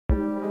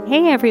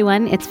Hey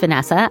everyone, it's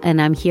Vanessa,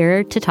 and I'm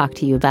here to talk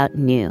to you about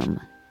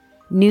Noom.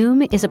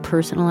 Noom is a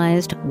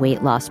personalized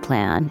weight loss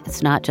plan.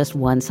 It's not just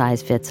one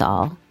size fits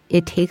all.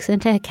 It takes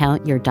into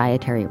account your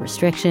dietary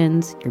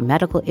restrictions, your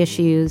medical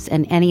issues,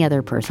 and any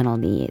other personal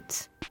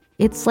needs.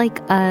 It's like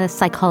a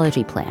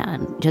psychology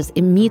plan, just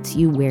it meets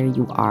you where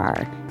you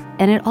are.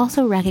 And it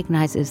also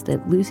recognizes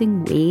that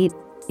losing weight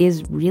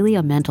is really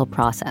a mental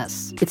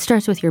process. It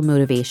starts with your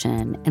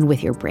motivation and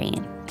with your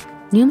brain.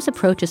 Noom's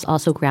approach is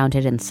also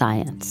grounded in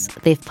science.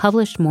 They've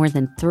published more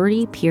than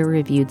 30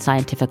 peer-reviewed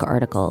scientific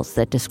articles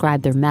that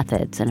describe their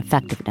methods and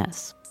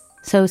effectiveness.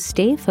 So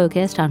stay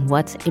focused on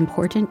what's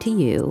important to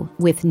you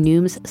with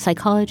Noom's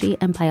psychology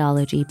and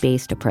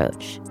biology-based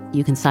approach.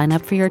 You can sign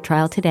up for your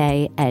trial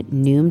today at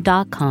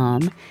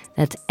Noom.com.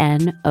 That's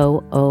Noom.com.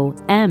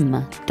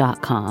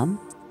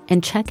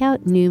 And check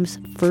out Noom's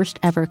first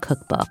ever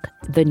cookbook,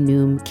 The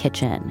Noom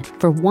Kitchen,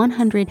 for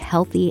 100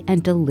 healthy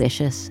and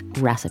delicious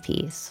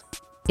recipes.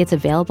 It's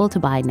available to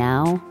buy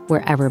now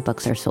wherever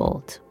books are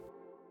sold.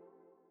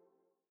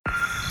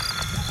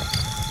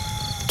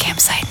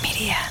 Campside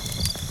Media.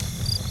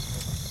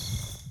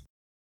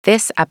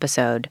 This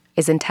episode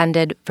is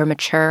intended for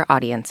mature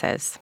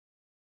audiences.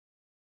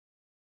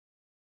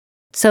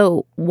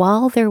 So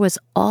while there was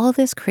all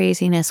this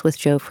craziness with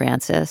Joe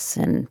Francis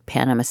and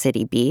Panama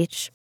City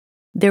Beach,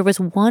 there was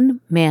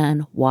one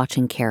man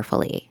watching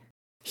carefully.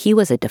 He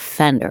was a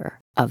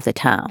defender of the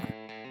town.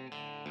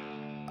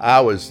 I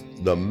was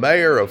the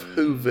mayor of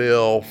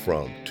Whoville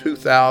from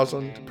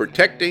 2000,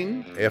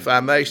 protecting, if I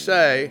may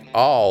say,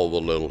 all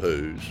the little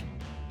Whos.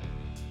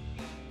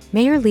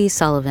 Mayor Lee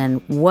Sullivan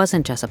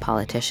wasn't just a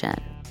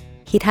politician.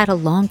 He'd had a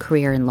long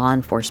career in law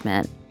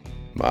enforcement.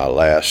 My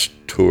last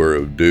tour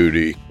of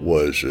duty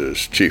was as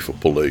chief of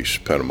police,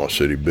 Panama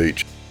City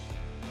Beach.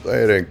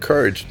 They had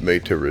encouraged me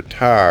to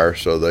retire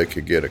so they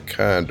could get a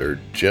kinder,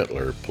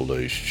 gentler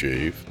police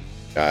chief.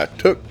 I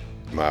took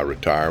my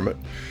retirement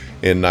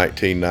in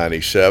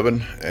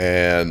 1997,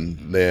 and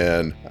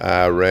then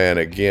I ran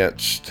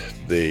against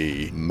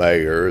the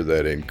mayor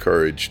that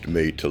encouraged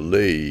me to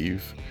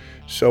leave,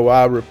 so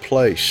I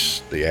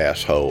replaced the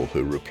asshole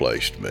who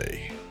replaced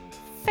me.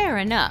 Fair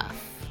enough.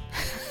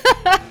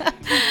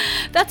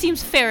 That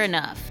seems fair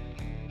enough.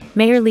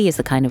 Mayor Lee is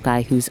the kind of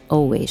guy who's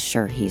always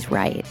sure he's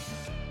right,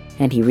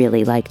 and he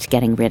really liked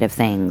getting rid of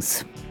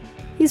things.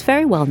 He's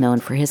very well known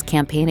for his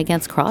campaign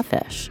against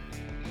crawfish.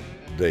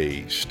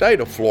 The state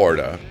of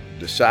Florida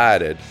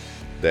decided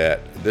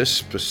that this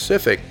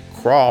specific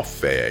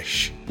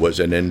crawfish was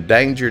an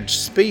endangered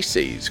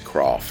species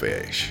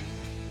crawfish.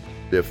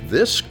 If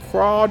this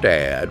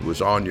crawdad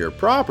was on your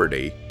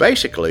property,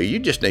 basically you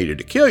just needed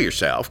to kill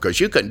yourself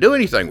because you couldn't do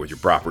anything with your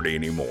property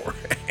anymore.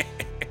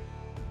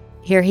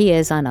 Here he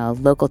is on a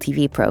local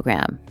TV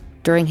program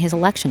during his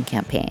election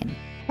campaign.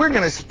 We're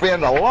going to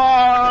spend a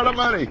lot of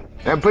money,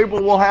 and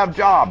people will have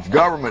jobs,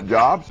 government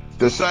jobs,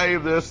 to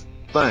save this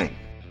thing.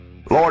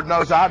 Lord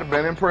knows I'd have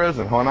been in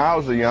prison when I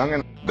was a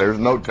young'un. There's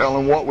no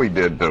telling what we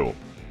did to them.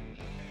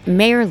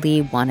 Mayor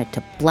Lee wanted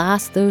to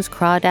blast those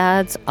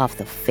crawdads off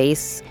the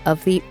face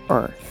of the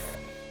earth.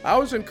 I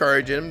was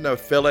encouraging him to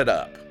fill it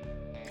up.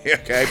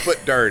 Okay,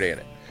 put dirt in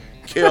it.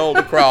 Kill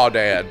the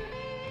crawdad.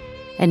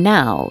 And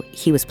now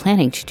he was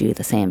planning to do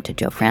the same to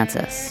Joe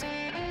Francis.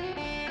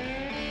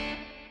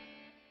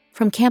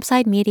 From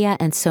Campside Media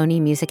and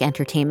Sony Music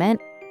Entertainment,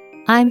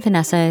 I'm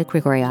Vanessa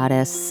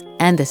Grigoriadis,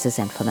 and this is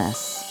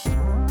Infamous.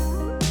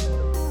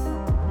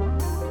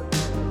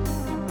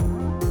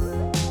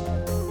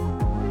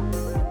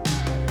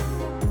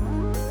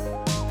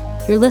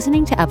 You're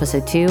listening to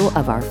episode 2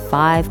 of our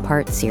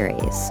 5-part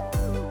series,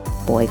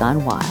 Boy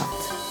Gone Wild.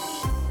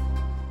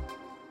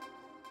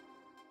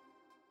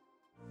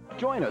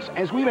 Join us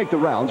as we make the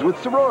rounds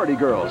with sorority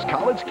girls,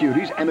 college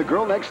cuties, and the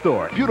girl next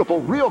door.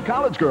 Beautiful, real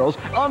college girls,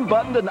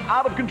 unbuttoned and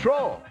out of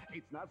control.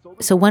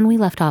 So when we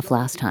left off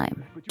last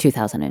time,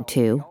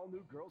 2002,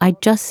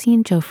 I'd just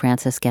seen Joe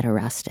Francis get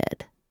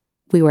arrested.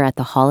 We were at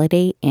the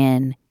Holiday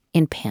Inn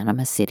in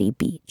Panama City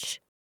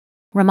Beach.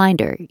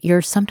 Reminder,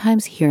 you're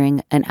sometimes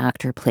hearing an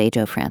actor play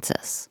Joe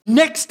Francis.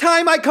 Next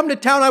time I come to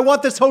town, I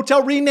want this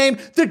hotel renamed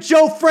the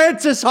Joe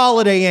Francis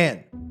Holiday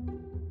Inn.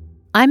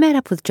 I met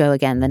up with Joe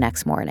again the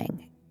next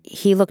morning.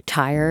 He looked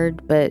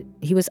tired, but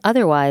he was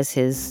otherwise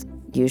his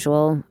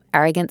usual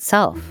arrogant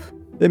self.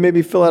 They made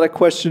me fill out a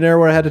questionnaire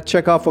where I had to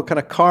check off what kind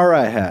of car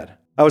I had.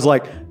 I was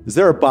like, is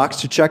there a box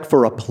to check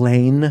for a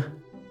plane?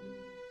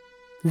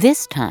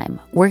 This time,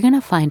 we're going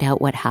to find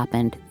out what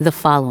happened the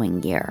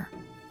following year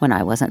when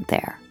I wasn't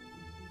there.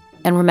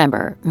 And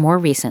remember, more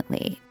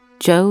recently,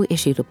 Joe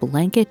issued a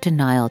blanket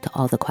denial to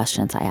all the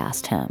questions I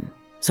asked him,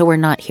 so we're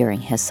not hearing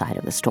his side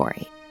of the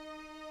story.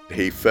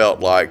 He felt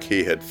like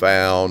he had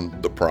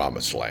found the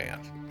promised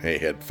land. He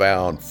had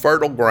found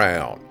fertile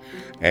ground.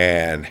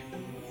 And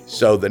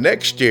so the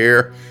next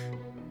year,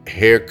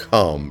 here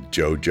come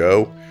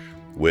JoJo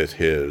with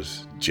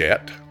his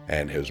jet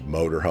and his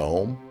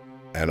motorhome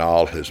and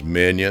all his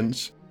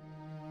minions.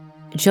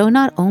 Joe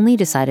not only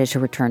decided to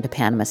return to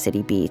Panama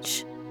City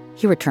Beach,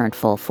 he returned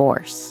full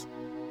force.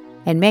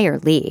 And Mayor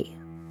Lee,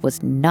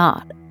 was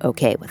not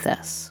okay with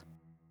this.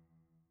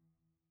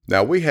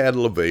 Now, we had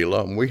La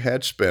Villa and we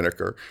had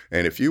Spinnaker,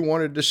 and if you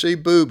wanted to see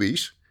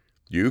boobies,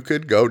 you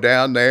could go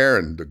down there,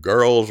 and the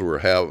girls were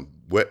having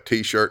wet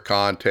T-shirt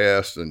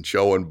contests and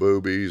showing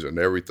boobies, and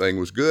everything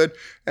was good.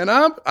 And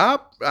that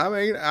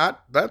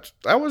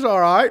was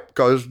all right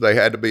because they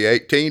had to be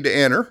 18 to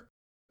enter,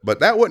 but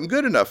that wasn't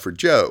good enough for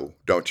Joe,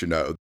 don't you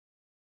know?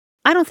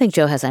 I don't think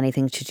Joe has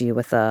anything to do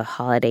with the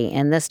Holiday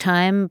Inn this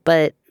time,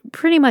 but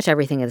pretty much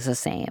everything is the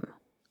same.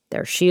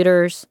 There's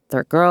shooters,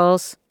 there are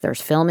girls,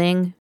 there's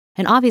filming,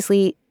 and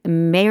obviously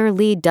Mayor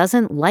Lee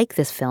doesn't like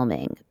this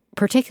filming,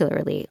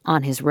 particularly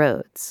on his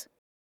roads.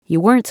 You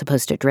weren't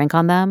supposed to drink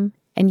on them,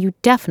 and you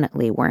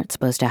definitely weren't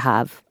supposed to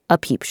have a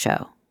peep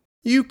show.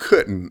 You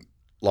couldn't,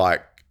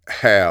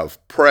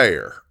 have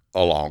prayer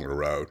along the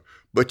road,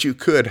 but you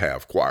could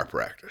have choir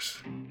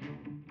practice.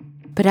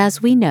 But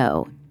as we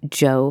know,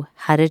 Joe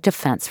had a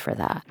defense for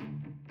that.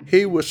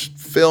 He was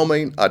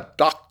filming a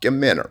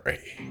documentary.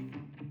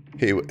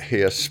 He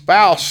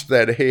espoused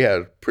that he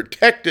had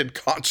protected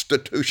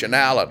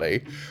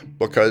constitutionality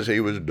because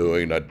he was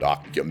doing a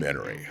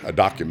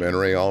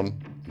documentary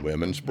on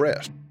women's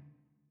breasts,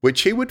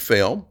 which he would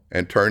film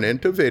and turn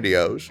into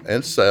videos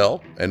and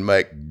sell and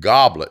make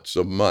goblets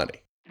of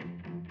money.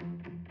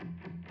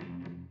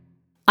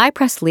 I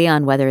pressed Lee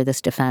on whether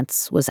this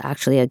defense was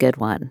actually a good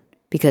one,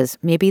 because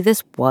maybe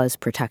this was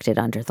protected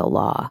under the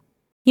law.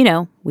 You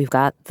know, we've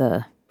got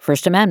the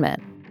First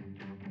Amendment.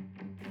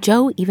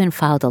 Joe even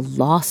filed a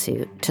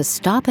lawsuit to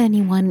stop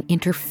anyone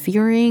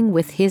interfering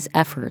with his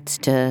efforts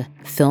to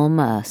film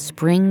a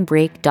spring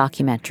break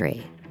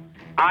documentary.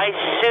 I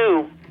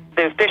sue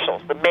the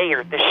officials, the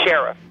mayor, the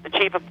sheriff, the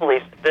chief of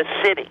police, the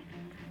city,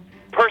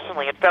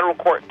 personally in federal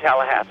court in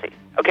Tallahassee,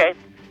 okay?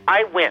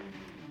 I win,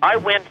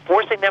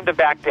 forcing them to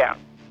back down.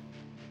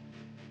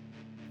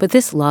 But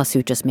this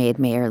lawsuit just made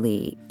Mayor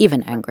Lee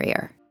even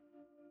angrier.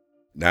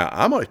 Now,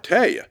 I'm going to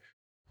tell you,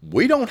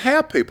 we don't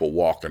have people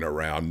walking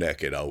around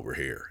naked over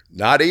here.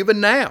 Not even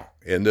now,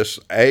 in this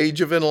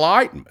age of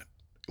enlightenment.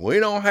 We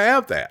don't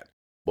have that.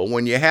 But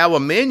when you have a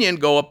minion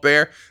go up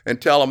there and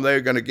tell them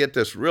they're going to get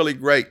this really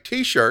great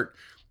T-shirt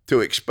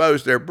to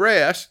expose their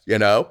breasts,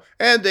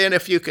 and then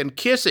if you can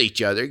kiss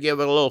each other, give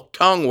it a little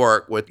tongue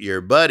work with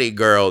your buddy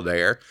girl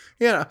there,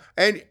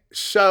 and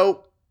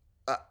so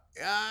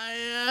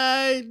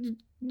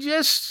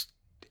just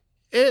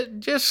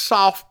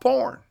soft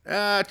porn.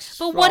 But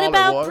what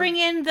about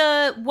bringing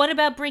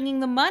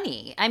the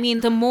money? I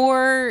mean, the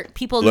more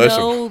people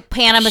know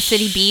Panama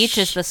City Beach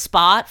is the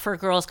spot for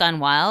Girls Gone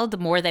Wild, the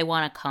more they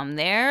want to come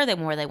there, the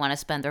more they want to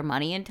spend their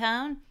money in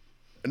town.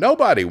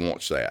 Nobody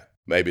wants that.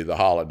 Maybe the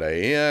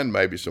Holiday Inn,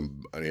 maybe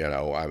some,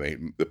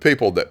 the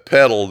people that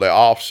peddle the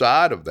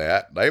offside of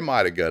that, they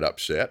might have got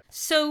upset.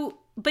 So,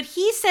 but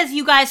he says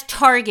you guys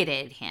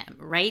targeted him,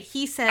 right?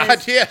 He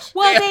says, yes,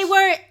 well,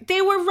 yes.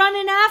 they were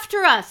running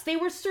after us. They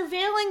were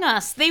surveilling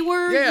us. They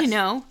were,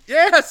 Yes.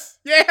 Yes.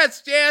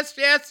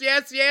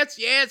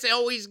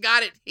 Oh, he's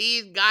got it.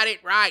 He's got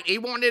it right. He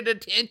wanted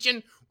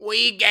attention.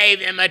 We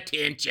gave him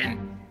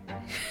attention.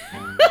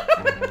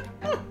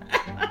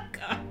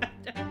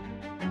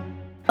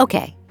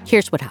 Okay,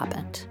 here's what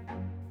happened.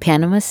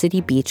 Panama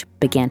City Beach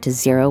began to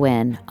zero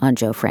in on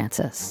Joe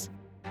Francis.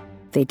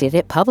 They did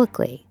it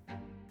publicly.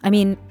 I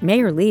mean,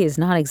 Mayor Lee is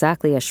not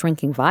exactly a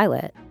shrinking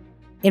violet.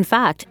 In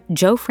fact,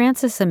 Joe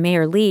Francis and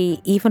Mayor Lee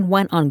even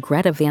went on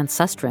Greta Van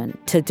Susteren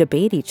to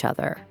debate each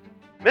other.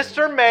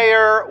 Mr.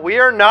 Mayor, we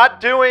are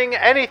not doing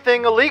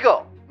anything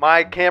illegal.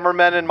 My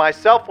cameramen and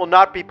myself will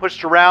not be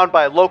pushed around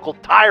by a local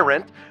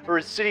tyrant or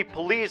his city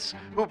police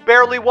who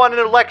barely won an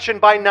election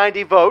by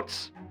 90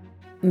 votes.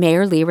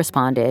 Mayor Lee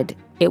responded,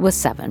 it was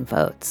 7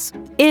 votes,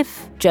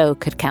 if Joe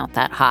could count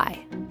that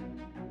high.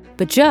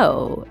 But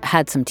Joe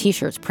had some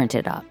T-shirts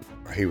printed up.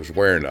 He was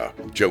wearing a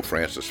Joe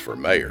Francis for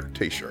Mayor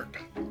T-shirt.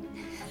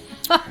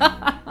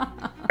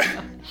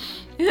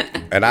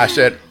 And I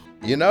said,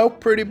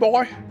 pretty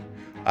boy,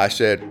 I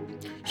said,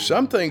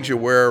 some things you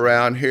wear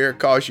around here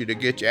cause you to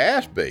get your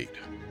ass beat.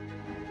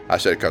 I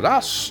said, because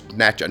I'll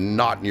snatch a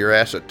knot in your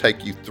ass that'll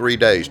take you 3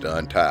 days to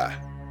untie.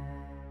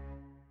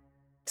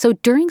 So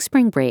during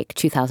spring break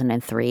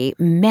 2003,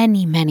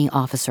 many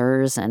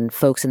officers and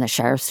folks in the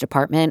sheriff's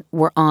department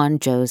were on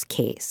Joe's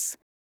case.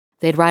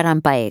 They'd ride on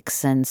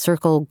bikes and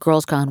circle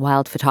Girls Gone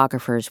Wild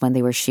photographers when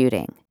they were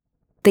shooting.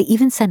 They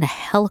even sent a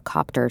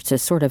helicopter to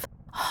sort of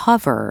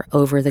hover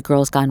over the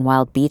Girls Gone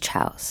Wild beach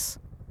house.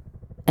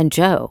 And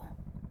Joe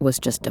was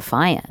just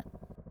defiant.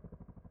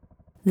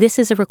 This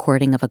is a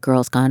recording of a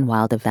Girls Gone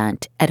Wild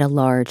event at a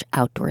large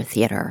outdoor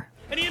theater.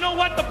 And you know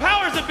what? The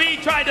powers that be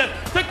tried to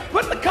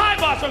put the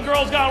kibosh on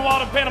Girls Gone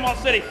Wild in Panama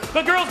City.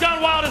 But Girls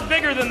Gone Wild is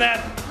bigger than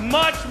that.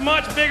 Much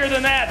bigger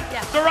than that.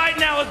 Yeah. So right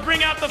now, let's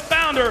bring out the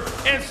founder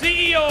and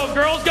CEO of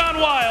Girls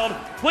Gone Wild.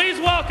 Please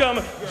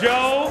welcome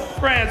Joe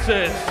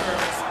Francis.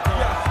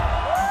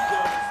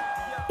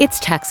 It's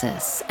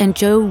Texas, and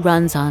Joe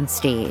runs on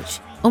stage,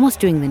 almost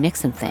doing the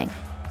Nixon thing.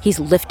 He's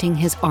lifting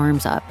his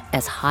arms up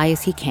as high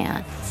as he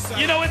can.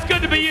 You know, it's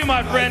good to be you,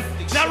 my friend.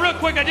 Now, real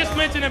quick, I just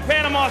mentioned in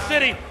Panama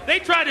City, they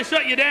tried to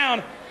shut you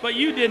down, but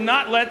you did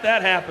not let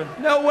that happen.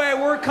 No way.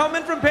 We're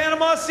coming from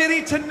Panama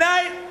City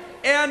tonight,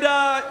 and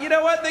you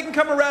know what? They can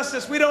come arrest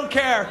us. We don't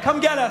care. Come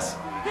get us.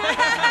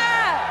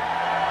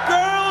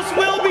 Girls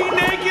will be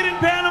naked in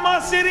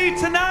Panama City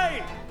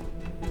tonight.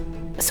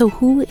 So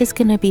who is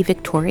going to be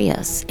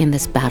victorious in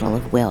this battle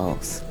of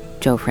wills?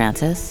 Joe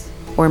Francis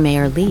or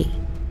Mayor Lee?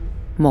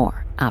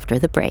 More after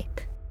the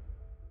break.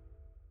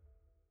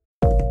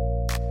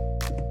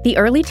 The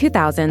early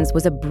 2000s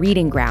was a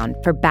breeding ground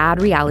for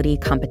bad reality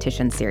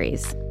competition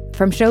series.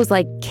 From shows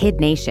like Kid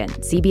Nation,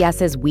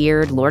 CBS's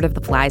weird Lord of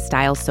the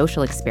Flies-style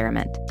social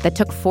experiment that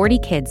took 40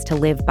 kids to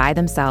live by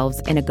themselves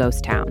in a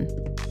ghost town,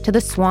 to The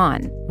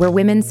Swan, where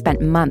women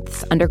spent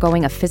months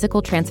undergoing a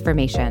physical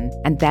transformation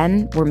and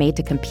then were made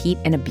to compete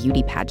in a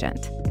beauty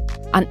pageant.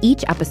 On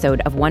each episode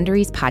of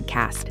Wondery's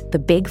podcast, The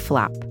Big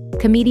Flop,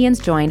 comedians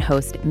join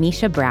host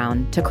Misha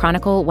Brown to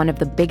chronicle one of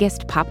the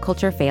biggest pop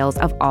culture fails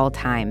of all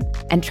time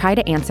and try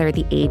to answer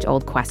the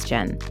age-old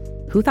question,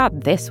 who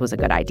thought this was a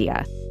good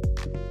idea?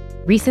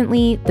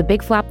 Recently, The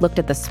Big Flop looked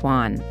at The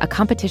Swan, a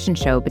competition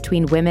show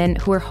between women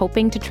who were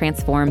hoping to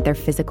transform their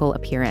physical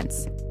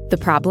appearance. The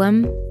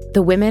problem?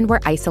 The women were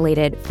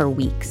isolated for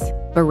weeks,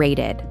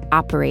 berated,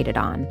 operated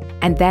on,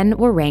 and then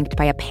were ranked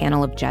by a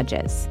panel of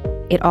judges.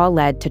 It all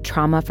led to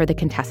trauma for the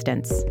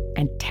contestants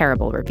and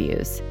terrible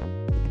reviews.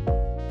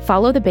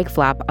 Follow The Big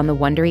Flop on the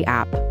Wondery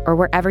app or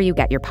wherever you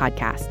get your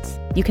podcasts.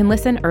 You can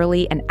listen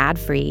early and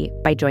ad-free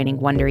by joining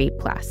Wondery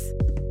Plus.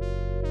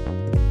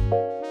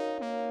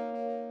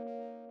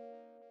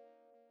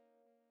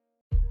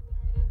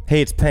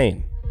 Hey, it's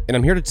Payne, and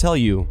I'm here to tell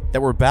you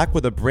that we're back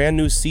with a brand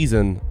new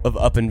season of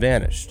Up and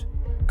Vanished,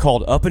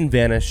 called Up and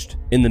Vanished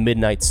in the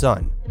Midnight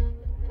Sun.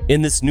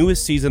 In this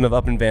newest season of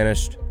Up and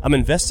Vanished, I'm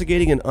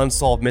investigating an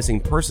unsolved missing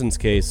persons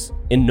case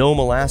in Nome,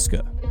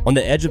 Alaska, on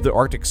the edge of the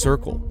Arctic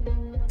Circle.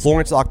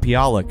 Florence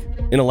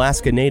Okpialek, an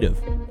Alaska native,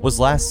 was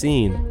last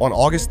seen on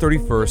August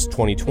 31st,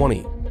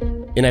 2020,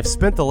 and I've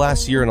spent the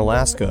last year in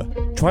Alaska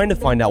trying to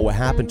find out what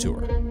happened to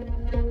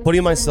her,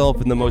 putting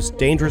myself in the most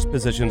dangerous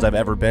positions I've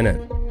ever been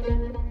in.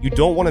 You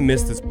don't want to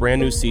miss this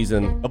brand new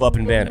season of Up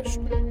and Vanished.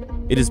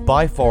 It is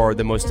by far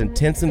the most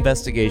intense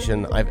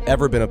investigation I've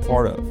ever been a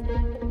part of.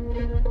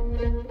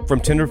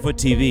 From Tenderfoot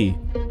TV,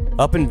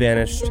 Up and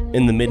Vanished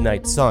in the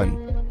Midnight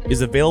Sun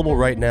is available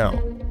right now.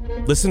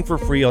 Listen for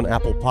free on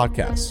Apple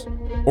Podcasts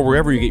or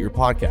wherever you get your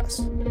podcasts.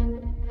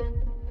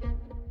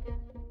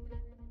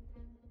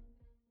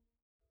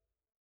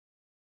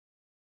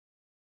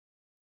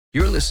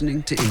 You're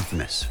listening to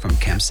Infamous from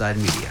Campside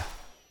Media.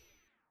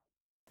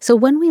 So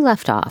when we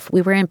left off,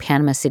 we were in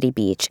Panama City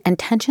Beach, and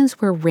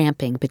tensions were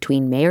ramping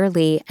between Mayor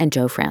Lee and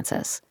Joe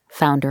Francis,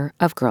 founder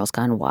of Girls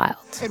Gone Wild.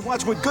 And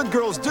watch what good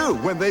girls do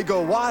when they go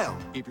wild.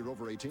 If you're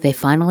over 18, they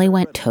finally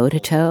went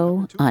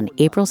toe-to-toe on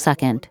April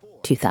 2nd,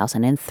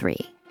 2003.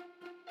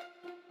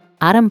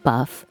 Adam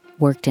Buff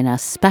worked in a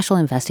special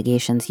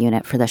investigations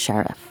unit for the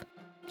sheriff.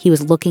 He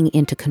was looking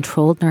into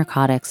controlled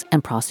narcotics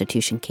and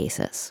prostitution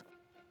cases.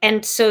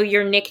 And so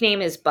your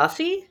nickname is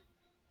Buffy?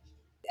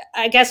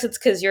 I guess it's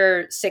because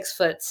you're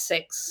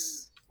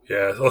 6'6".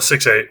 Yeah, well,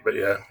 6'8", but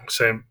yeah,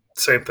 same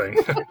thing.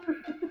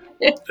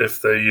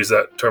 If they use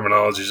that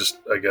terminology, just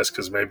I guess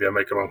because maybe I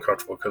make them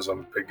uncomfortable because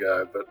I'm a big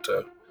guy. But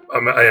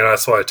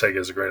that's why I take it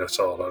as a grain of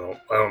salt.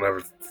 I don't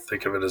ever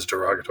think of it as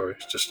derogatory.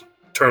 It's just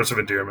terms of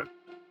endearment.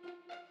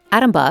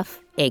 Adam Buff,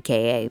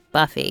 aka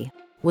Buffy,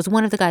 was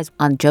one of the guys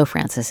on Joe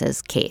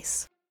Francis's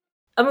case.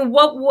 I mean,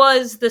 what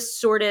was the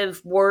sort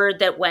of word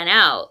that went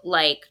out?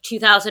 Like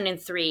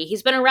 2003,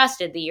 he's been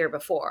arrested the year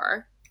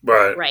before.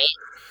 Right. Right.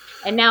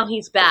 And now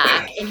he's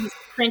back and he's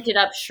printed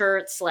up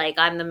shirts like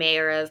I'm the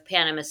mayor of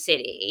Panama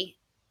City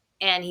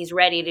and he's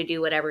ready to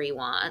do whatever he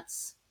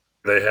wants.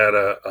 They had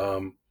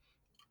a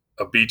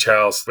beach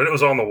house, but it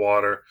was on the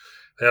water.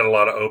 They had a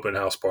lot of open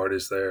house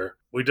parties there.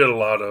 We did a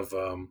lot of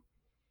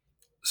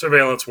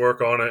surveillance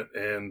work on it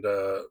and,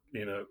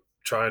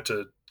 trying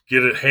to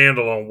get a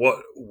handle on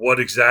what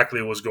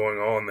exactly was going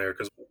on there.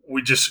 Because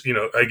we just,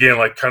 again,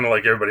 kind of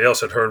like everybody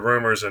else had heard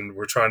rumors and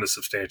we're trying to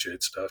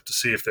substantiate stuff to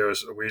see if there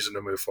was a reason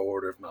to move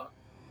forward or if not.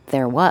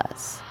 There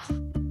was.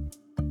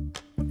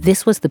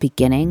 This was the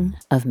beginning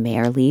of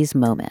Mayor Lee's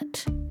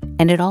moment.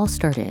 And it all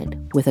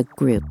started with a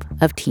group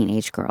of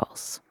teenage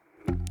girls.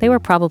 They were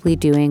probably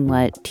doing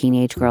what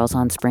teenage girls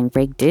on spring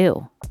break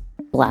do.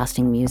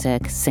 Blasting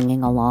music,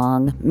 singing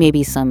along,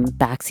 maybe some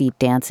backseat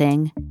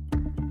dancing.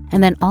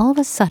 And then all of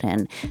a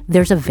sudden,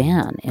 there's a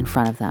van in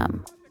front of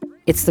them.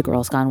 It's the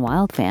Girls Gone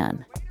Wild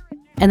van.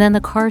 And then the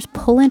cars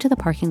pull into the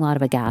parking lot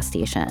of a gas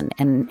station,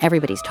 and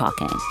everybody's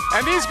talking.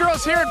 And these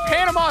girls here in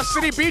Panama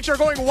City Beach are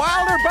going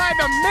wilder by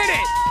the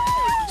minute.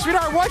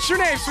 Sweetheart, what's your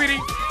name, sweetie?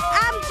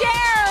 I'm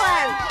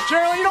Geraldine.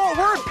 Geraldine, you know what?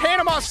 We're in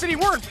Panama City.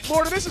 We're in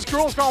Florida. This is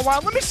Girls Gone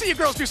Wild. Let me see you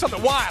girls do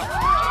something wild.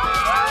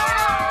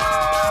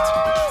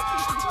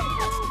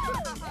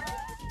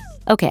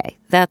 Okay,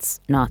 that's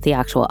not the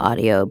actual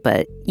audio,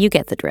 but you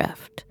get the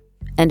drift.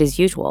 And as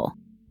usual,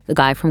 the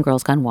guy from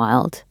Girls Gone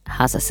Wild,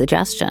 has a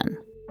suggestion.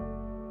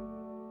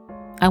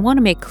 I want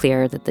to make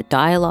clear that the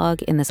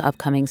dialogue in this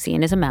upcoming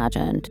scene is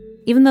imagined,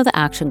 even though the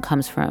action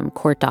comes from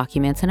court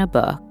documents in a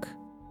book.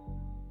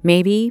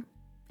 Maybe,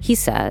 he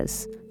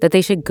says, that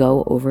they should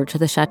go over to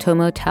the Chateau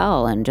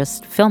Motel and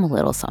just film a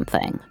little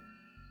something.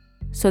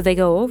 So they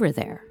go over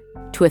there,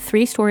 to a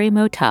 3-story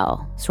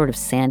motel, sort of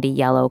sandy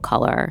yellow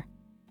color,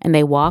 and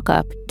they walk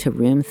up to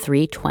room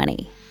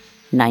 320,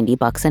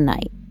 $90 a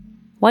night.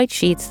 White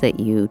sheets that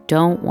you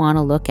don't want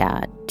to look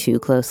at too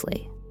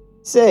closely.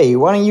 Say,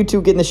 why don't you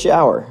two get in the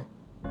shower?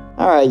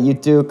 All right, you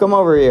two, come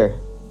over here.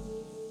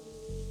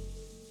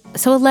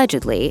 So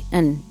allegedly,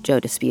 and Joe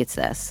disputes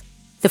this,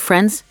 the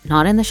friends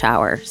not in the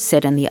shower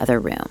sit in the other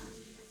room.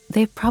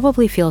 They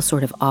probably feel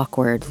sort of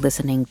awkward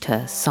listening to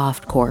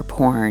softcore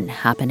porn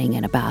happening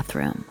in a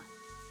bathroom.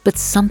 But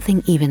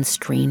something even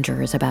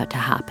stranger is about to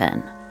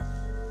happen.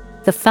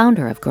 The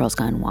founder of Girls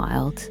Gone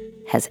Wild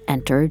has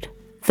entered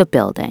the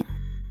building.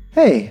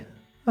 Hey,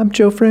 I'm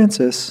Joe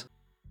Francis.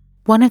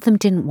 One of them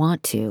didn't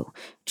want to.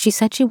 She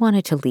said she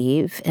wanted to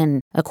leave, and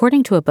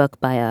according to a book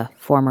by a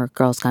former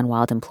Girls Gone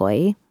Wild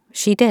employee,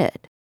 she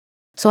did.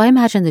 So I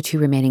imagine the two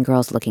remaining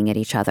girls looking at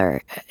each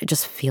other,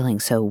 just feeling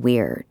so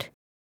weird.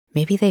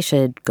 Maybe they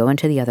should go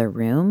into the other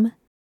room?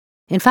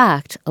 In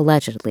fact,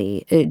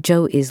 allegedly,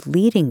 Joe is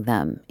leading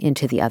them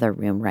into the other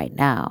room right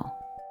now.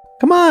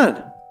 Come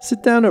on,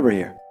 sit down over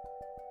here.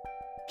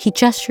 He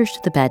gestures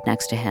to the bed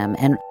next to him,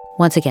 and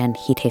once again,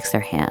 he takes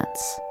their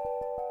hands.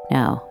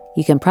 Now,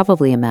 you can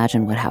probably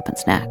imagine what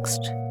happens next.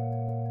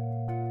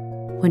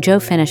 When Joe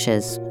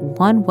finishes,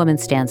 one woman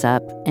stands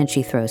up and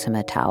she throws him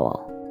a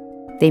towel.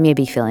 They may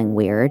be feeling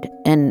weird,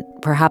 and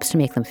perhaps to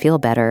make them feel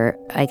better,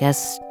 I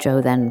guess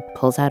Joe then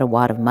pulls out a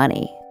wad of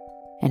money,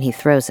 and he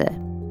throws it.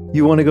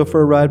 You want to go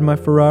for a ride in my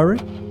Ferrari?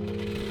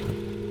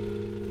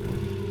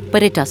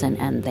 But it doesn't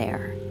end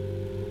there.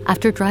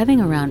 After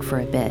driving around for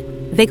a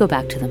bit, they go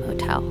back to the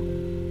motel.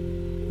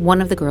 One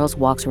of the girls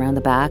walks around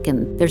the back,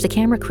 and there's a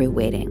camera crew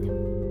waiting.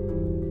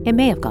 It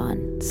may have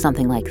gone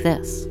something like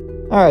this.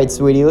 All right,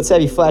 sweetie, let's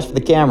have you flash for the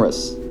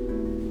cameras.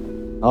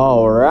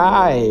 All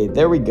right,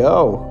 there we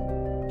go.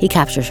 He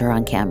captures her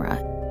on camera.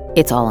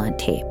 It's all on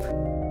tape.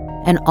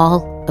 And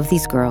all of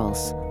these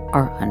girls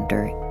are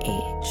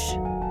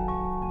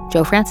underage.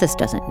 Joe Francis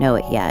doesn't know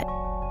it yet,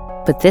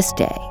 but this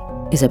day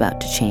is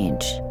about to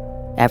change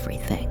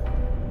everything.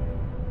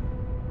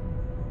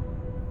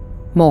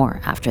 More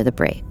after the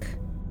break.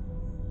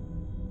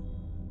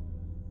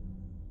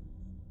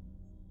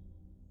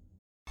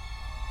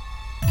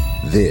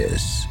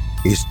 This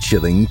is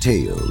Chilling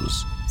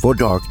Tales for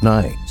Dark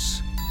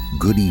Nights.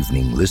 Good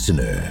evening,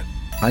 listener.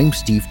 I'm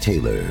Steve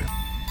Taylor,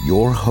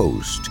 your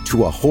host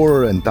to a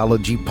horror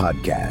anthology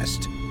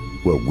podcast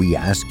where we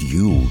ask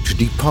you to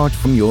depart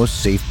from your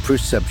safe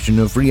perception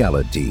of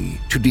reality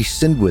to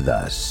descend with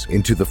us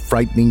into the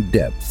frightening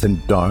depths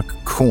and dark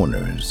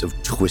corners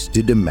of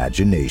twisted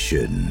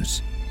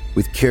imaginations.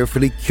 With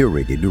carefully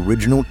curated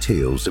original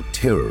tales of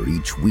terror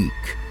each week,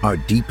 our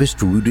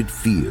deepest-rooted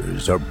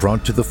fears are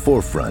brought to the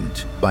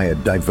forefront by a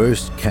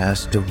diverse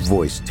cast of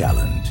voice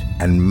talent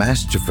and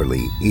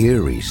masterfully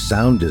eerie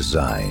sound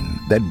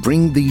design that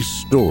bring these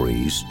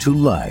stories to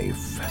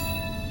life.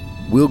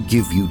 We'll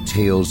give you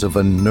tales of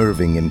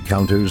unnerving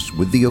encounters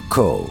with the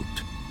occult,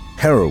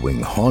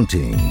 harrowing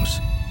hauntings,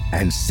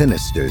 and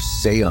sinister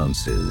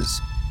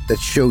seances that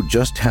show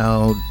just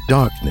how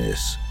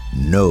darkness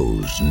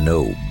knows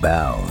no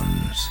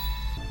bounds.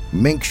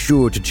 Make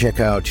sure to check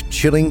out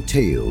Chilling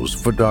Tales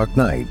for Dark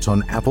Nights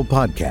on Apple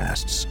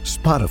Podcasts,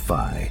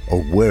 Spotify,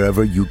 or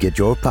wherever you get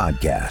your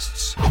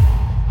podcasts.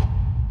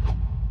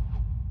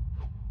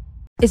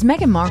 Is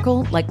Meghan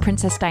Markle like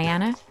Princess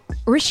Diana,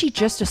 or is she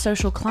just a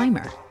social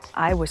climber?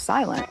 I was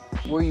silent.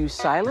 Were you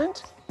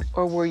silent,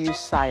 or were you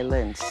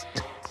silenced?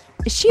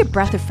 Is she a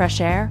breath of fresh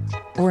air,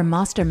 or a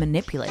master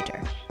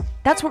manipulator?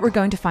 That's what we're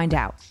going to find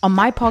out on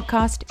my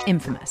podcast,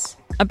 Infamous.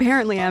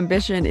 Apparently,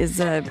 ambition is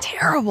a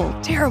terrible,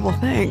 terrible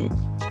thing.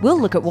 We'll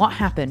look at what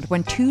happened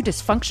when two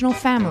dysfunctional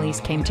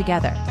families came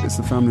together. It's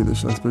the family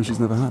that I suppose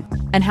she's never had.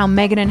 And how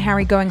Meghan and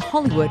Harry going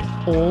Hollywood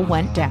all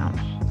went down.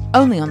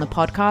 Only on the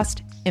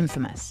podcast,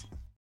 Infamous.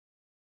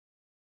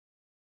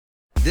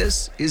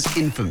 This is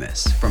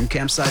Infamous from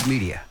Campside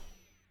Media.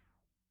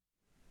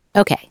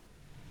 Okay.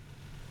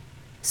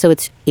 So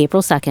it's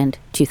April 2nd,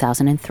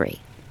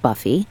 2003.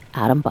 Buffy,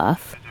 Adam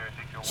Buff,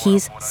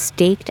 he's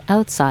staked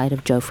outside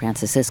of Joe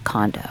Francis's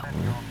condo.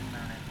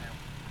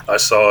 I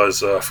saw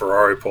his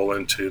Ferrari pull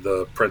into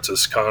the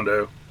Princess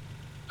condo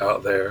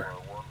out there.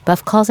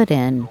 Buff calls it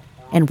in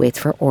and waits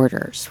for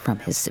orders from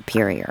his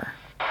superior.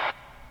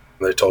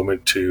 They told me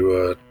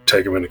to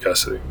take him into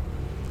custody.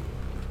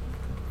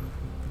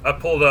 I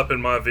pulled up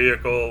in my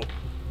vehicle.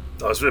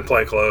 I was in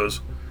plain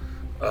clothes.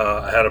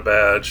 I had a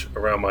badge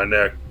around my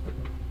neck.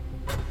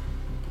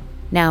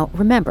 Now,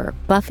 remember,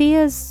 Buffy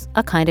is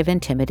a kind of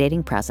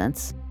intimidating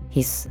presence.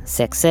 He's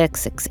 6'6",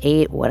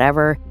 6'8",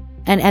 whatever.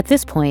 And at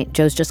this point,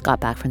 Joe's just got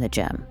back from the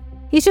gym.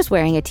 He's just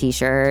wearing a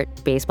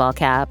t-shirt, baseball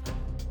cap.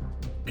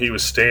 He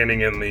was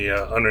standing in the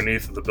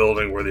underneath of the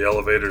building where the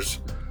elevators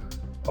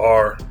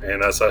are,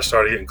 and as I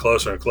started getting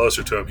closer and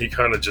closer to him, he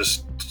kind of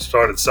just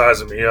started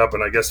sizing me up,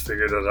 and I guess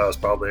figured that I was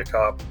probably a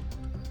cop.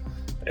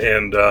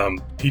 And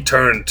he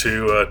turned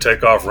to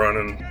take off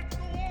running.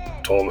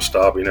 Told him to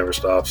stop. He never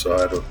stopped, so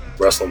I had to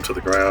wrestle him to the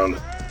ground.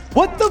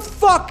 What the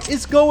fuck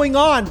is going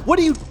on? What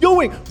are you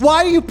doing?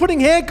 Why are you putting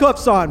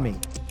handcuffs on me?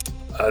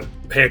 I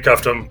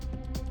handcuffed him,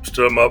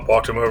 stood him up,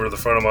 walked him over to the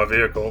front of my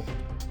vehicle,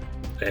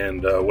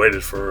 and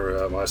waited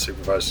for my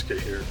supervisor to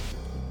get here.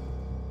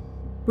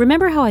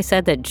 Remember how I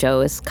said that Joe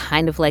is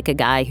kind of like a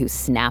guy who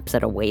snaps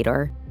at a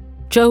waiter?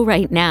 Joe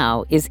right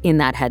now is in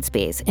that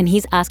headspace, and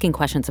he's asking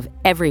questions of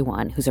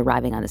everyone who's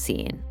arriving on the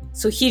scene.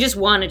 So he just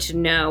wanted to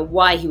know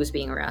why he was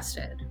being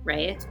arrested,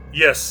 right?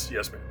 Yes,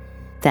 ma'am.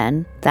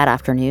 Then, that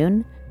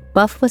afternoon,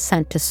 Buff was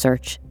sent to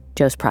search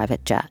Joe's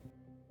private jet.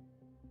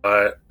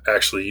 I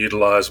actually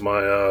utilized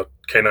my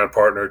canine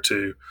partner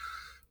to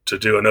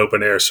do an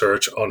open-air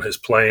search on his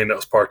plane that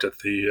was parked at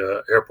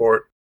the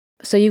airport.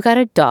 So you got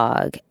a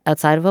dog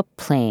outside of a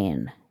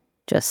plane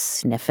just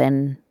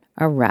sniffing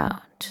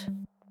around.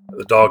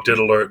 The dog did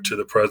alert to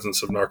the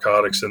presence of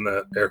narcotics in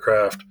that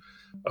aircraft.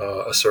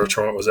 A search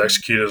warrant was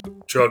executed.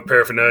 Drug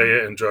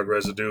paraphernalia and drug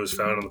residue was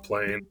found on the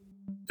plane.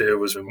 It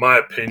was, in my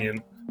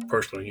opinion,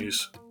 personal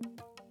use.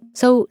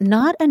 So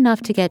not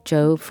enough to get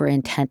Joe for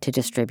intent to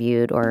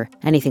distribute or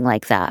anything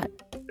like that.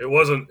 It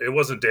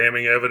wasn't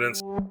damning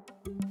evidence.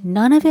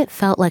 None of it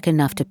felt like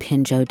enough to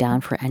pin Joe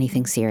down for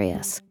anything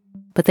serious.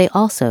 But they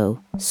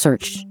also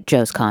searched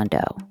Joe's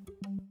condo.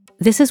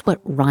 This is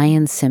what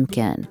Ryan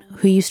Simpkin,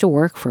 who used to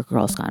work for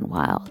Girls Gone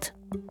Wild,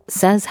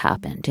 says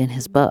happened in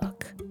his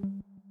book.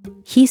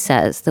 He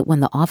says that when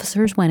the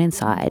officers went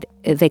inside,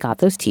 they got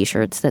those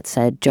T-shirts that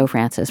said Joe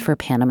Francis for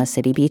Panama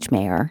City Beach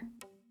mayor.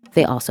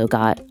 They also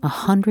got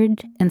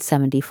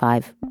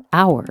 175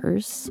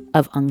 hours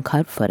of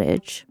uncut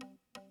footage.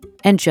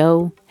 And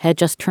Joe had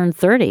just turned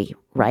 30,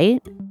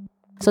 right?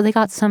 So they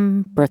got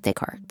some birthday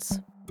cards.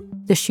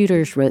 The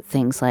shooters wrote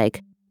things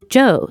like,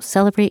 Joe,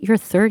 celebrate your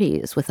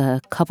 30s with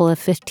a couple of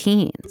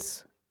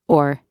 15s.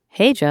 Or,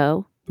 hey,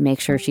 Joe, make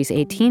sure she's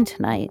 18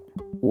 tonight,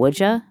 would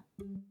ya?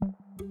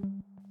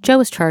 Joe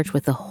was charged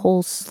with a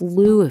whole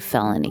slew of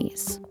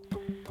felonies.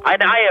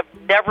 And I have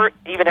never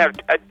even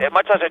had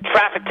much as a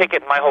traffic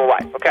ticket in my whole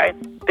life, okay?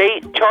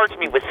 They charged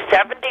me with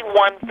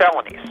 71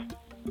 felonies,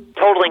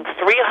 totaling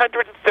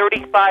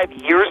 335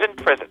 years in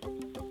prison,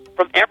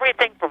 from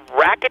everything from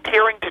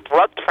racketeering to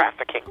drug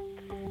trafficking.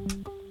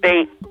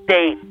 They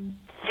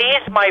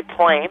seized my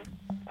plane,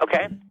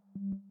 okay?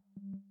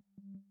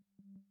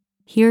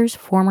 Here's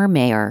former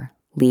Mayor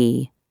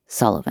Lee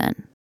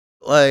Sullivan.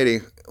 Lady,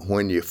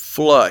 when you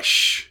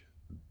flush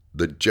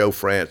the Joe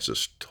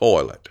Francis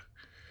toilet,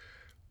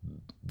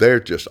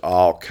 there's just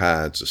all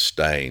kinds of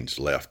stains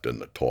left in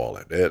the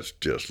toilet. It's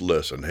just,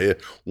 listen,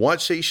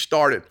 once he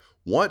started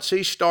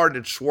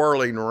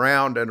swirling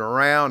around and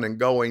around and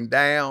going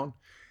down,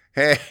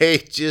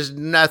 it's just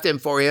nothing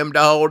for him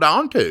to hold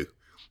on to.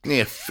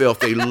 Yeah,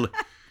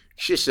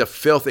 just a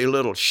filthy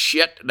little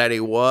shit that he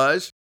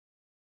was.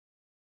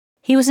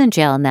 He was in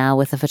jail now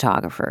with the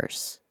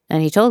photographers,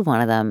 and he told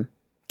one of them,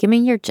 "Give me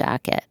your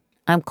jacket.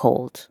 I'm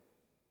cold."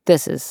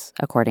 This is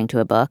according to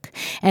a book.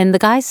 And the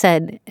guy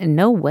said,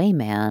 "No way,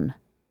 man.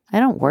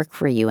 I don't work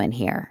for you in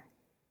here."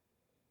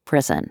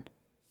 Prison.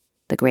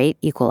 The great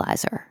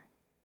equalizer.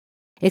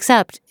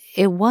 Except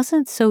it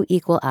wasn't so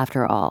equal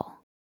after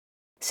all,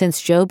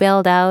 since Joe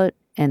bailed out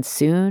and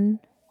soon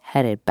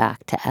headed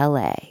back to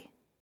L.A.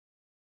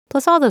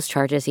 Plus all those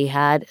charges he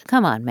had,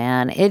 come on,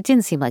 man, it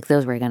didn't seem like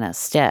those were going to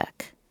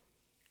stick.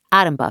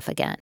 Adam Buff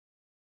again.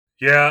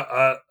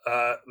 Yeah,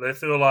 they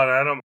threw a lot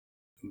at him.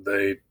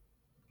 They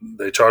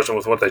charged him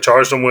with what they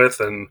charged him with,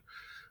 and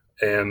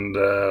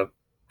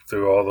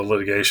through all the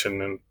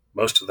litigation, and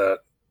most of that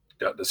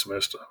got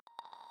dismissed.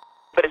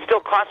 But it still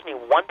cost me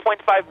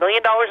 $1.5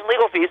 million in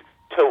legal fees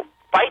to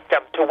fight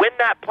them, to win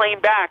that plane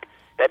back.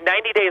 That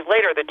 90 days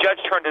later, the judge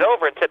turned it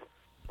over and said,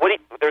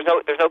 there's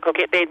no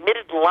cocaine. They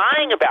admitted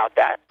lying about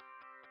that.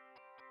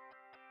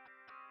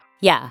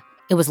 Yeah,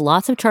 it was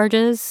lots of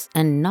charges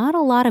and not a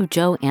lot of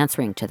Joe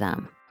answering to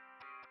them.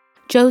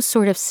 Joe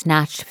sort of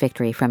snatched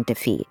victory from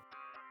defeat.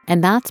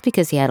 And that's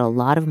because he had a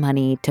lot of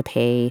money to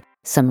pay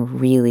some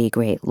really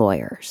great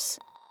lawyers.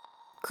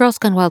 Girls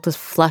Gone Wild was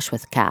flush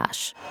with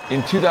cash.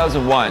 In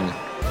 2001,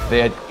 they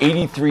had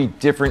 83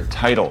 different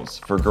titles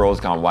for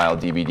Girls Gone Wild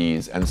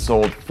DVDs and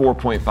sold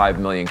 4.5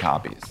 million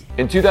copies.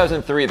 In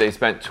 2003, they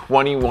spent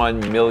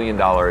 $21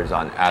 million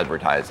on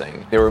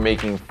advertising. They were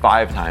making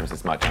 5 times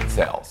as much on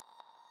sales.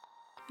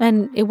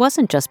 And it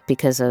wasn't just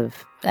because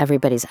of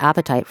everybody's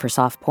appetite for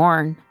soft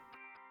porn.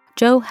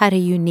 Joe had a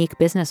unique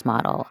business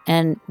model,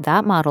 and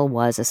that model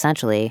was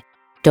essentially,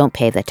 don't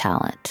pay the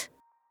talent.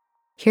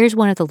 Here's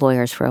one of the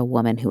lawyers for a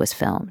woman who was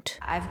filmed.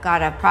 I've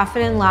got a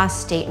profit and loss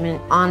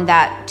statement on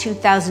that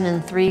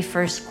 2003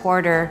 first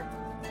quarter.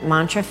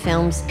 Mantra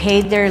Films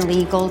paid their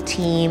legal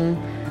team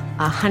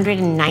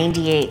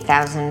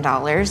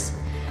 $198,000.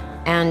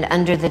 And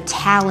under the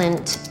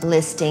talent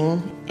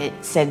listing, it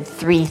said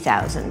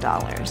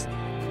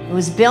 $3,000. It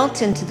was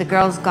built into the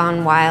Girls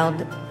Gone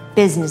Wild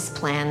business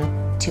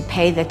plan to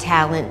pay the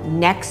talent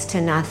next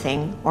to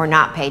nothing or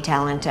not pay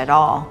talent at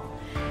all,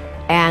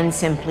 and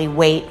simply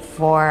wait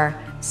for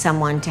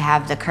someone to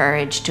have the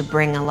courage to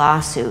bring a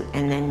lawsuit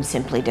and then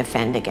simply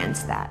defend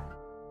against that.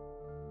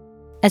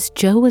 As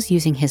Joe was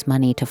using his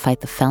money to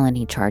fight the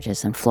felony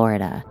charges in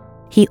Florida,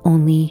 he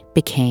only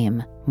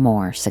became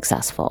more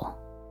successful.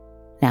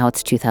 Now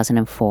it's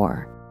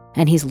 2004,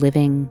 and he's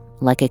living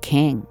like a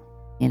king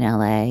in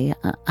LA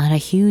on a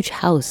huge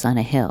house on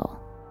a hill,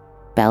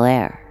 Bel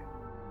Air.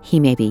 He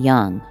may be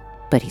young,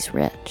 but he's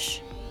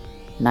rich.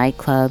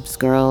 Nightclubs,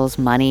 girls,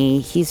 money,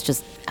 he's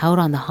just out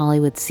on the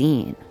Hollywood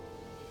scene.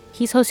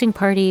 He's hosting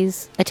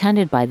parties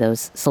attended by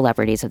those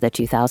celebrities of the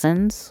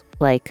 2000s,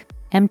 like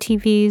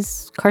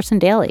MTV's Carson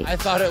Daly. I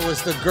thought it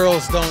was the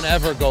Girls Don't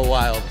Ever Go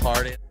Wild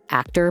party.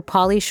 Actor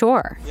Pauly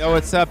Shore. Yo,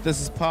 what's up?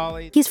 This is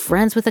Pauly. He's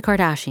friends with the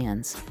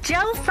Kardashians.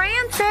 Joe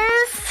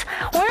Francis,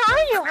 where are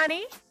you,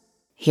 honey?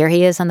 Here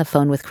he is on the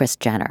phone with Kris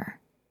Jenner.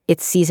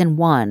 It's season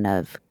 1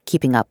 of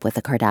Keeping Up with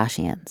the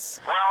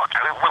Kardashians. Well,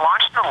 we're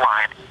launching the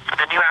line for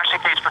the new action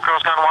page for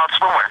Girls Gone Wild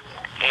swimwear,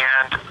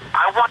 and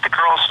I want the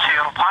girls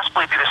to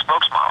possibly be the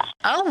spokesmodels.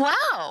 Oh,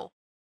 wow.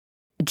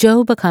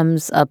 Joe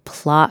becomes a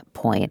plot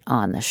point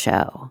on the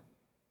show.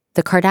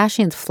 The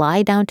Kardashians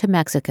fly down to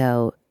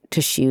Mexico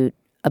to shoot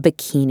a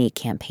bikini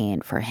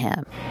campaign for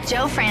him.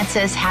 Joe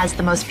Francis has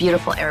the most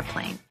beautiful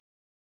airplane.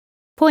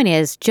 Point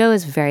is, Joe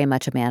is very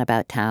much a man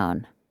about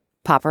town.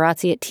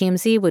 Paparazzi at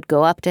TMZ would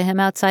go up to him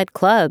outside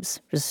clubs,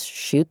 just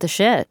shoot the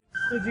shit.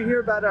 Did you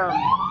hear about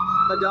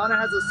Madonna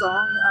has a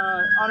song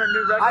on her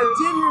new record? I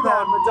did hear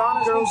that.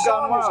 Madonna's Girls new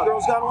Gone song Wild. is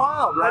Girls Gone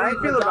Wild, right? How do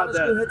you feel about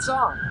that? New hit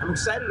song. I'm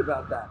excited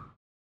about that.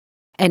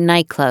 At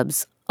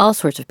nightclubs, all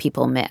sorts of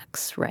people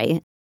mix,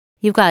 right?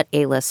 You've got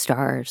A-list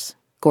stars,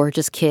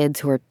 gorgeous kids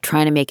who are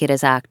trying to make it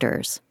as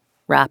actors,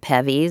 rap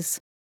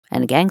heavies,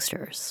 and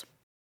gangsters.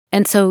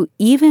 And so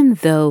even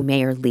though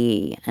Mayor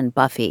Lee and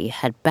Buffy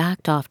had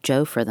backed off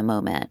Joe for the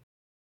moment,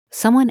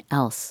 someone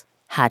else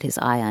had his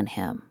eye on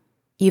him.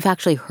 You've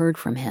actually heard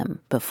from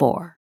him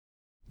before.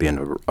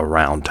 Being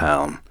around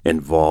town,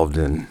 involved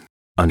in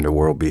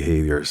underworld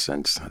behavior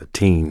since a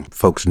teen,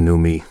 folks knew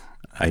me.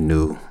 I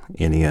knew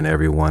any and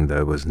everyone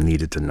that was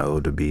needed to know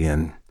to be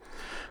in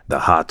the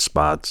hot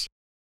spots.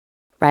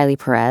 Riley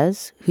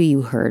Perez, who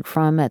you heard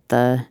from at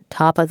the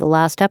top of the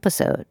last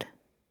episode.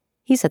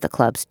 He's at the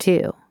clubs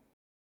too.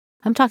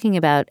 I'm talking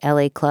about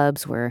LA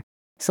clubs where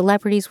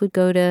celebrities would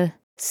go to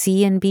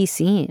see and be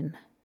seen.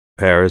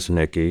 Paris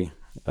Nikki,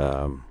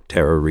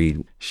 Tara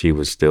Reid, she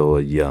was still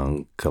a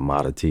young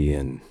commodity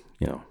and,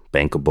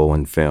 bankable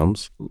in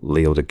films.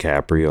 Leo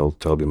DiCaprio,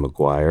 Tobey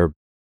Maguire.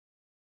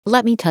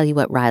 Let me tell you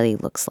what Riley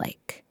looks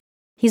like.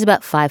 He's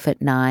about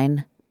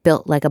 5'9",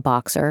 built like a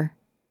boxer.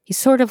 He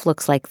sort of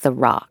looks like The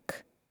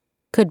Rock.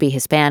 Could be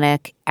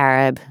Hispanic,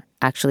 Arab,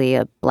 actually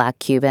a black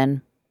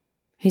Cuban.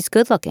 He's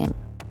good looking.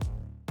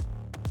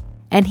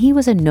 And he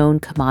was a known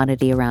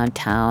commodity around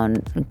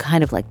town,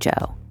 kind of like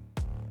Joe.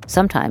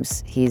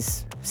 Sometimes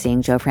he's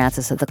seeing Joe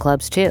Francis at the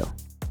clubs too.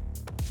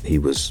 He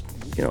was,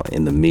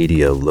 in the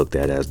media looked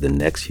at as the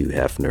next Hugh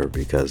Hefner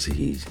because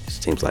he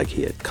seems like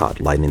he had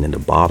caught lightning in a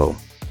bottle.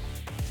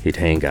 He'd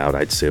hang out,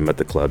 I'd see him at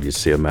the club, you'd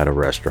see him at a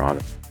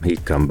restaurant.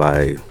 He'd come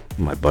by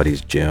my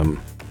buddy's gym.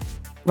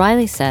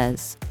 Riley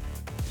says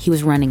he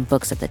was running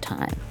books at the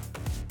time.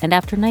 And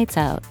after nights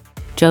out,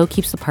 Joe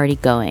keeps the party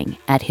going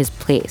at his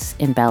place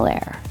in Bel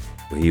Air.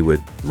 He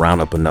would round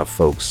up enough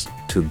folks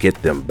to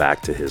get them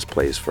back to his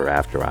place for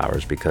after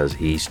hours because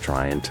he's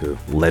trying to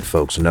let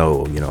folks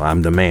know,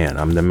 I'm the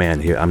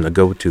man here, I'm the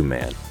go-to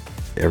man.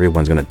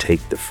 Everyone's going to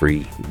take the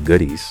free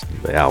goodies,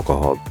 the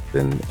alcohol,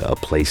 and a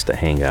place to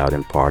hang out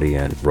and party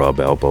and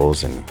rub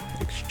elbows and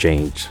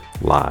exchange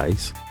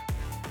lies.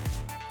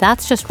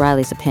 That's just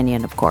Riley's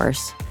opinion, of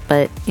course.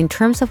 But in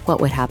terms of what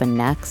would happen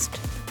next,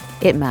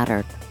 it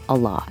mattered a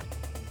lot.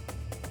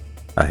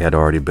 I had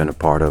already been a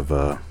part of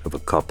a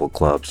couple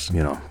clubs,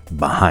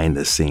 behind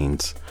the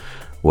scenes,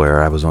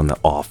 where I was on the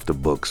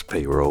off-the-books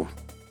payroll.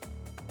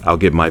 I'll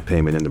get my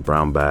payment in the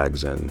brown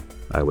bags, and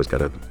I always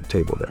got a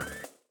table there.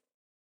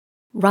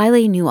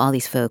 Riley knew all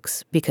these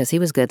folks because he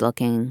was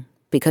good-looking,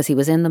 because he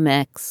was in the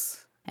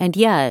mix, and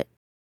yet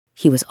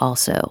he was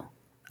also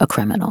a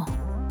criminal.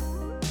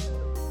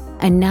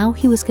 And now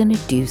he was going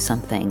to do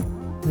something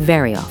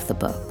very off the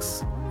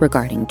books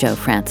regarding Joe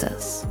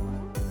Francis.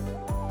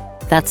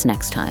 That's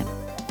next time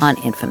on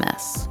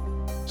Infamous.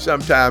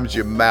 Sometimes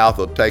your mouth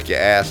will take your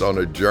ass on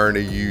a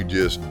journey you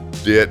just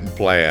didn't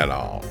plan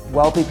on.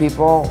 Wealthy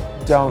people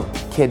don't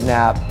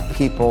kidnap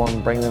people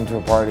and bring them to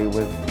a party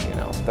with,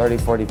 30,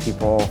 40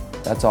 people.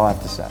 That's all I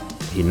have to say.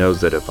 He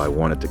knows that if I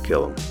wanted to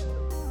kill him,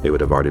 it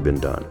would have already been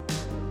done.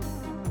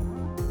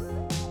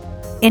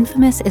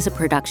 Infamous is a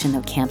production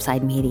of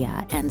Campside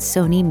Media and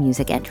Sony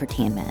Music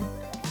Entertainment.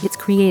 It's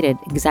created,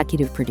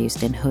 executive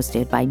produced, and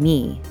hosted by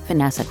me,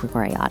 Vanessa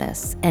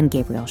Gregoriadis, and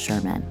Gabriel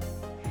Sherman.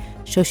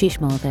 Shoshi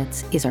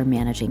Shmulevitz is our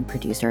managing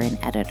producer and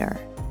editor.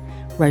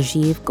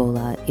 Rajiv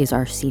Gola is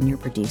our senior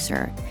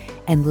producer,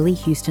 and Lily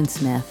Houston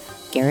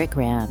Smith, Garrett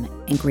Graham,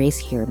 and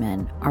Grace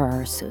Heerman are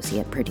our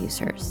associate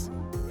producers.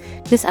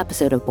 This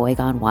episode of Boy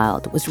Gone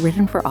Wild was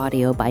written for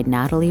audio by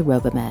Natalie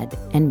Robomed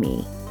and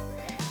me.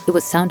 It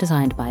was sound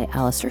designed by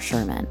Alistair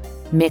Sherman,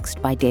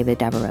 mixed by David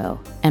Devereaux,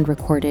 and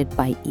recorded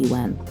by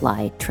Ewan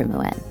Lai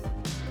Trimuen.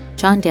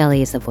 John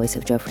Daly is the voice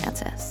of Joe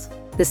Francis.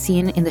 The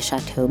scene in the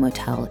Chateau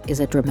Motel is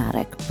a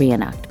dramatic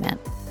reenactment.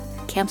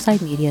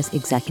 Campside Media's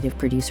executive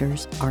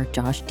producers are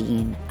Josh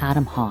Dean,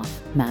 Adam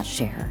Hoff, Matt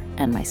Scher,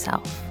 and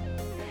myself.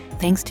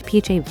 Thanks to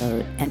PJ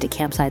Vogt and to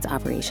Campside's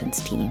operations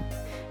team,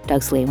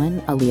 Doug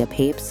Slaywin, Aaliyah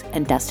Papes,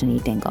 and Destiny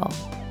Dingle.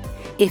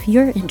 If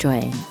you're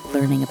enjoying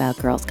learning about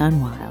Girls Gone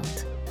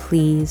Wild,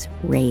 please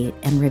rate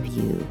and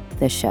review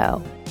the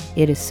show.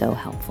 It is so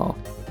helpful.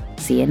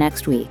 See you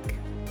next week.